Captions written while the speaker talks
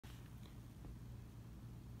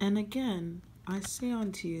And again, I say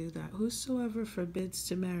unto you that whosoever forbids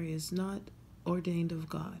to marry is not ordained of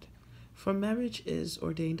God. For marriage is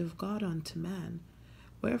ordained of God unto man.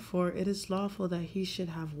 Wherefore it is lawful that he should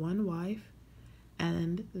have one wife,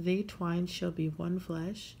 and they twine shall be one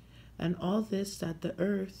flesh, and all this that the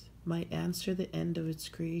earth might answer the end of its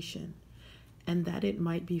creation, and that it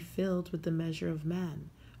might be filled with the measure of man,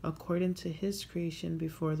 according to his creation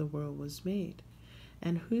before the world was made.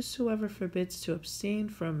 And whosoever forbids to abstain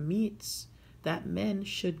from meats that men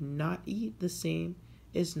should not eat, the same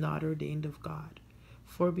is not ordained of God.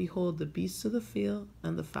 For behold, the beasts of the field,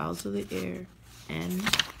 and the fowls of the air, and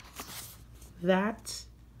that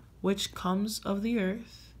which comes of the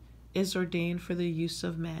earth, is ordained for the use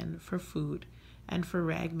of man, for food, and for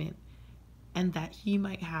raiment, and that he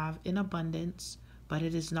might have in abundance. But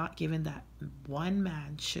it is not given that one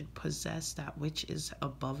man should possess that which is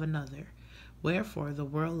above another. Wherefore the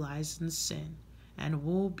world lies in sin, and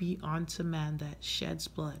woe be unto man that sheds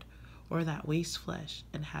blood, or that wastes flesh,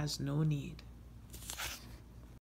 and has no need.